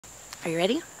Are you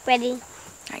ready? Ready. All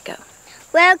right, go.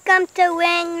 Welcome to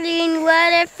Wangling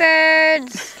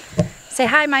Waterfords. Say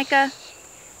hi, Micah.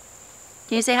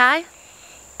 Can you say hi?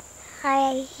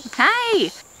 Hi.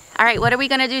 Hi. All right, what are we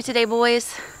gonna do today,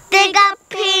 boys? Dig up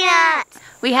peanuts.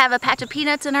 We have a patch of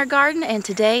peanuts in our garden, and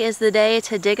today is the day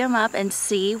to dig them up and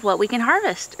see what we can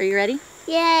harvest. Are you ready?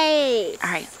 Yay.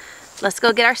 All right, let's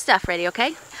go get our stuff ready,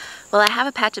 okay? Well, I have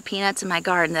a patch of peanuts in my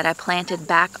garden that I planted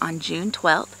back on June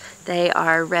 12th. They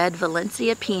are red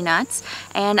Valencia peanuts,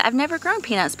 and I've never grown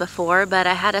peanuts before, but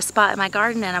I had a spot in my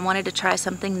garden and I wanted to try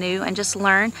something new and just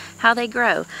learn how they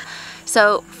grow.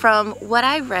 So from what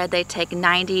I've read, they take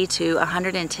 90 to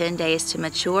 110 days to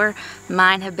mature.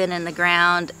 Mine have been in the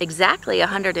ground exactly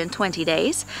 120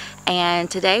 days,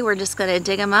 and today we're just gonna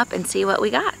dig them up and see what we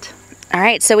got. All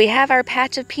right, so we have our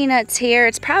patch of peanuts here.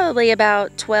 It's probably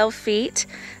about 12 feet,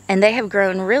 and they have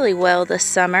grown really well this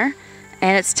summer,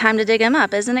 and it's time to dig them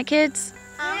up, isn't it, kids?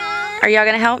 Are y'all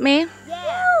gonna help me?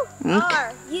 Yeah. Okay.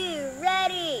 Are you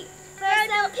ready for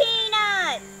some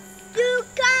peanuts? You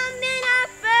come in our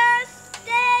first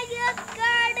day of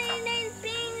gardening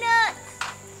peanuts.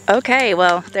 Okay,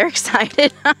 well, they're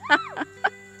excited. All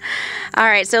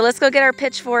right, so let's go get our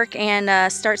pitchfork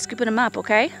and start scooping them up,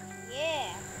 okay?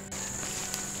 Yeah.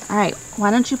 All right, why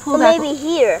don't you pull Or back? maybe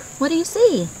here. What do you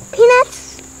see? Peanuts.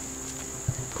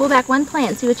 Pull back one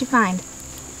plant, see what you find.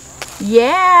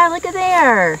 Yeah, look at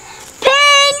there.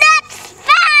 Peanuts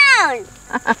found.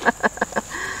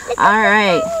 All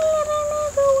right.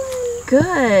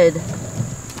 Good.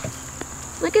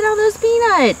 Look at all those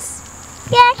peanuts.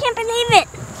 Yeah, I can't believe it.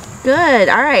 Good.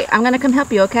 All right, I'm gonna come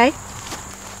help you, okay?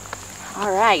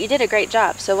 All right, you did a great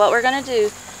job. So what we're gonna do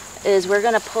is we're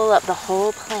gonna pull up the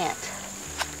whole plant,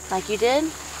 like you did.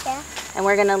 Yeah. And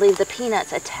we're gonna leave the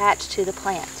peanuts attached to the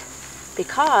plant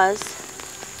because,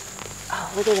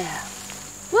 oh, look at that.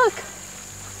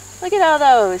 Look at all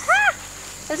those. Ah.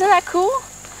 Isn't that cool?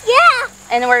 Yeah.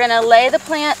 And then we're gonna lay the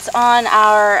plants on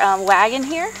our wagon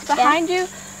here behind you,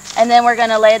 and then we're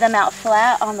gonna lay them out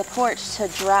flat on the porch to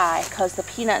dry because the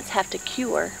peanuts have to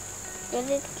cure. What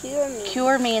does cure mean?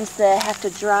 Cure means they have to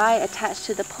dry attached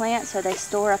to the plant so they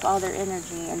store up all their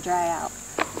energy and dry out.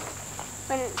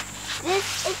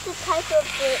 This is the type of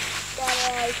fruit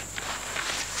that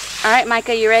All right,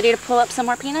 Micah, you ready to pull up some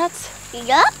more peanuts?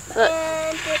 Yup. Look.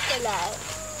 And just alive.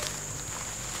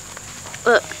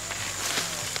 Look.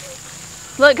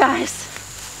 Look, guys.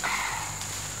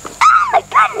 Oh my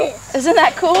goodness! Isn't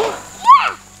that cool?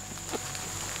 Yeah!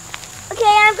 Okay,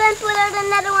 I'm going to put out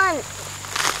another one.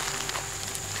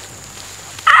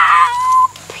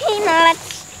 Oh,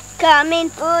 peanuts coming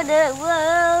for the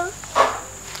world.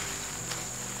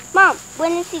 Mom,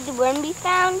 when you see the worm be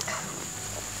found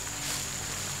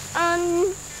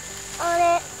on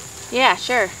it? Yeah,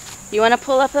 sure. You want to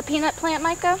pull up a peanut plant,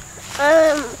 Micah?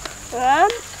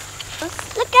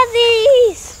 Look at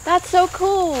these. That's so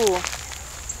cool.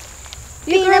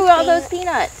 You Peanut grew all those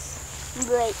peanuts.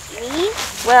 Wait, me?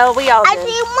 Well, we all I did.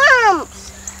 see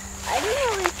worms. I didn't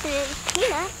know we see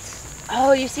peanuts.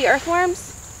 Oh, you see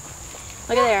earthworms?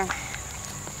 Look at there.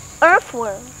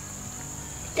 Earthworm.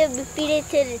 Did we feed it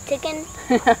to the chicken?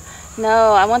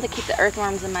 No, I want to keep the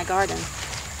earthworms in my garden.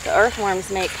 The earthworms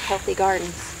make healthy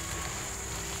gardens.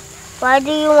 Why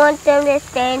do you want them to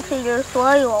stay into your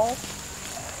soil?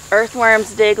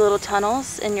 Earthworms dig little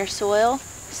tunnels in your soil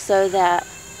so that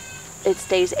it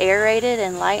stays aerated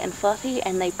and light and fluffy,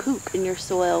 and they poop in your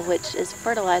soil, which is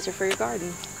fertilizer for your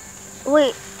garden.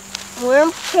 Wait,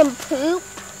 worms can poop?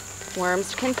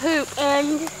 Worms can poop.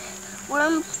 And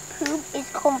worms poop is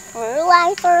called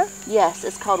fertilizer? Yes,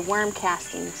 it's called worm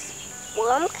castings.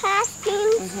 Worm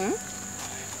castings? Mm-hmm.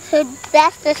 So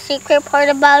that's the secret part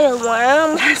about a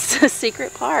worm? That's the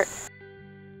secret part.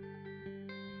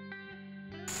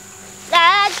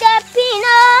 Like a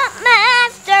peanut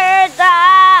master's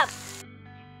up.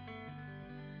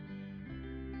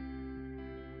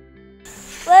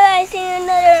 Well, I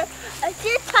see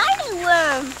a tiny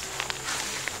worm.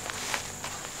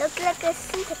 Looks like a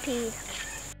centipede.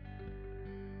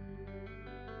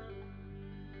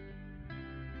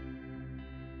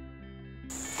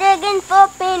 Digging for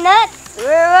peanuts,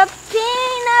 we're a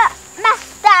peanut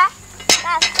master.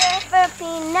 Master for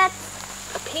peanuts.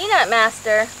 A peanut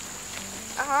master?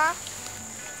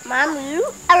 Mom, you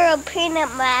are a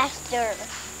peanut master.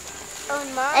 Oh,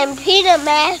 Mom. And peanut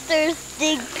masters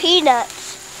dig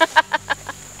peanuts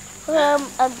from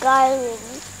a garden.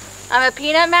 I'm a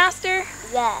peanut master?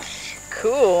 Yes.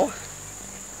 Cool.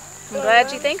 I'm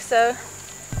glad you think so.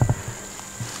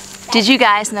 Did you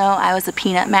guys know I was a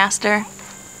peanut master?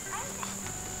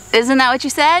 Isn't that what you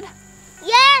said?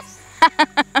 Yes.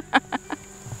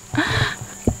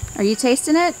 Are you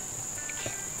tasting it?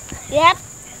 Yep.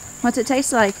 What's it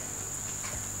taste like?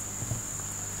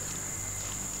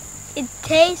 It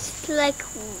tastes like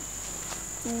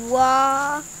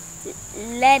raw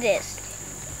lettuce.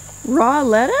 Raw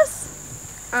lettuce?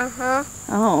 Uh-huh.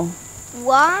 Oh.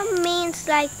 Raw means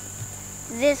like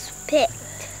this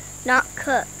picked, not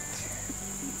cooked.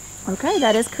 Okay,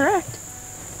 that is correct.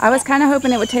 I was kind of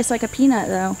hoping it would taste like a peanut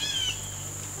though.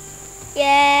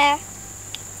 Yeah.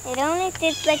 It only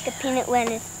tastes like a peanut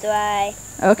when it's dry.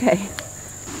 Okay.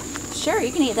 Sure,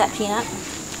 you can eat that peanut.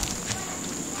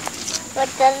 But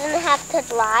doesn't it have to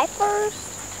dry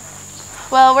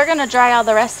first? Well, we're going to dry all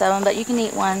the rest of them, but you can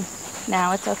eat one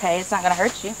now. It's okay. It's not going to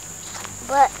hurt you.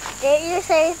 But didn't you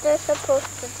say they're supposed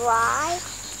to dry?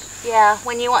 Yeah,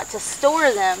 when you want to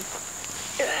store them.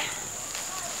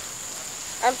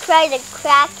 I'm trying to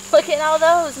crack. Look at all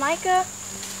those, Micah.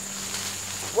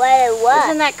 What is what?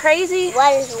 Isn't that crazy?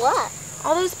 What is what?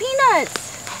 All those peanuts.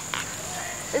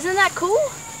 Isn't that cool?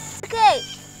 Okay.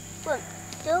 1,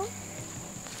 2.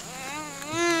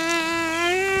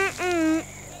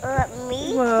 Let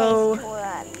me Whoa. taste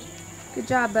one. Good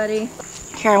job, buddy.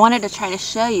 Here, I wanted to try to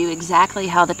show you exactly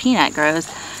how the peanut grows.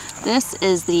 This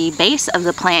is the base of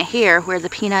the plant here where the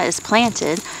peanut is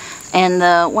planted. And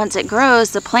once it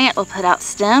grows, the plant will put out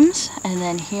stems, and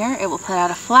then here it will put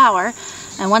out a flower.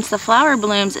 And once the flower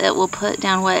blooms, it will put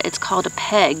down what it's called a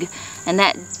peg. And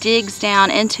that digs down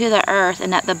into the earth,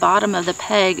 and at the bottom of the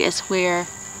peg is where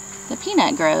the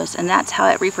peanut grows, and that's how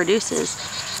it reproduces.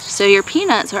 So your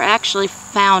peanuts are actually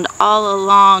found all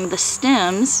along the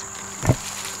stems.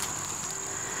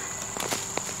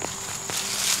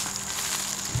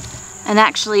 And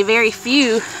actually very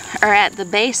few are at the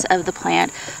base of the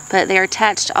plant, but they're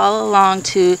attached all along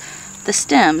to the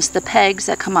stems, the pegs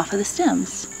that come off of the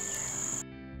stems.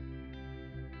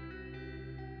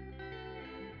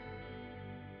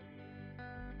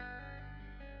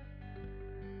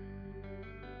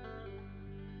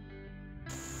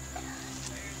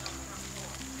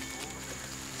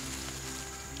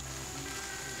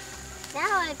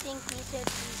 Now I think you said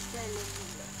he's gonna eat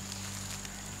it.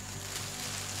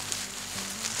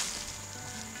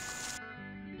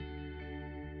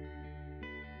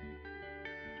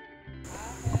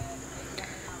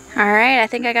 Alright, I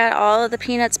think I got all of the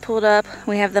peanuts pulled up.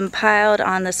 We have them piled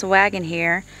on this wagon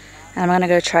here. And I'm going to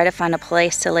go try to find a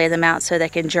place to lay them out so they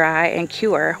can dry and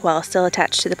cure while still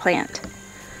attached to the plant.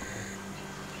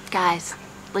 Guys,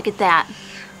 look at that.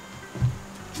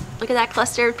 Look at that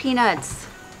cluster of peanuts.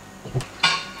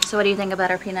 So what do you think about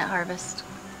our peanut harvest?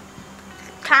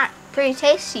 Pretty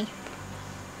tasty.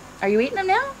 Are you eating them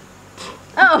now?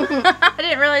 Oh, I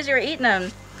didn't realize you were eating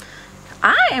them.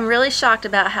 I am really shocked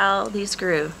about how these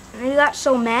grew. You got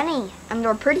so many, and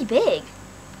they're pretty big.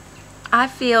 I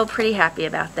feel pretty happy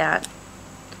about that.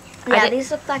 Yeah,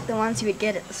 these look like the ones you would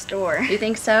get at the store. You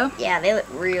think so? Yeah, they look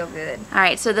real good.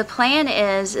 Alright, so the plan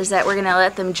is that we're going to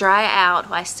let them dry out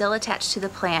while still attached to the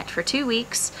plant for 2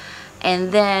 weeks.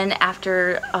 And then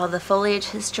after all the foliage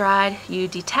has dried, you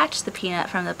detach the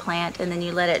peanut from the plant and then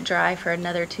you let it dry for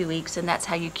another 2 weeks, and that's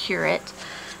how you cure it.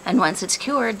 And once it's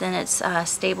cured, then it's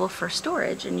stable for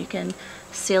storage, and you can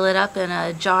seal it up in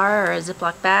a jar or a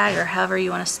Ziploc bag or however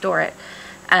you want to store it.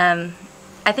 I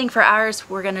think for ours,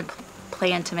 we're going to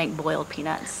plan to make boiled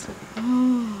peanuts.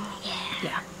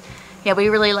 Yeah, we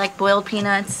really like boiled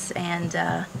peanuts, and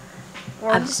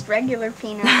Or just regular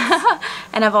peanuts.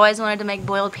 and I've always wanted to make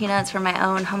boiled peanuts for my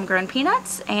own homegrown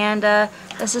peanuts, and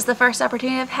this is the first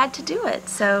opportunity I've had to do it.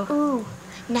 So Ooh,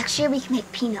 next year we can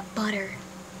make peanut butter.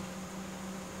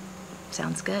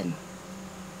 sounds good.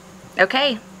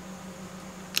 Okay.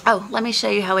 Oh, let me show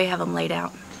you how we have them laid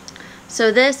out.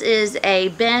 So this is a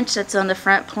bench that's on the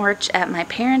front porch at my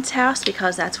parents' house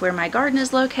because that's where my garden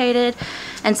is located.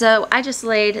 And so I just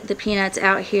laid the peanuts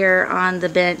out here on the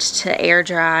bench to air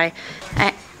dry.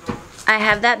 I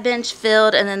have that bench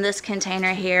filled, and then this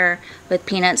container here with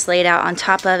peanuts laid out on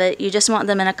top of it. You just want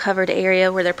them in a covered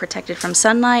area where they're protected from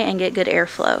sunlight and get good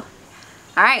airflow.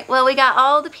 Alright, well, we got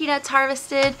all the peanuts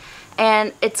harvested,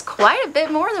 and it's quite a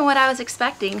bit more than what I was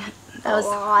expecting. That was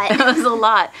a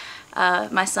lot.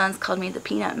 My son's called me the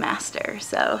Peanut Master,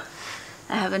 so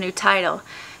I have a new title.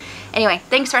 Anyway,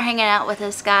 thanks for hanging out with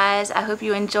us, guys. I hope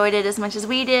you enjoyed it as much as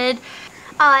we did.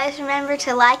 Always remember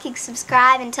to like and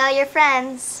subscribe and tell your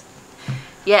friends.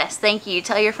 Yes, thank you.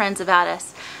 Tell your friends about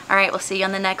us. All right, we'll see you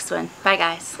on the next one. Bye,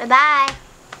 guys. Bye-bye.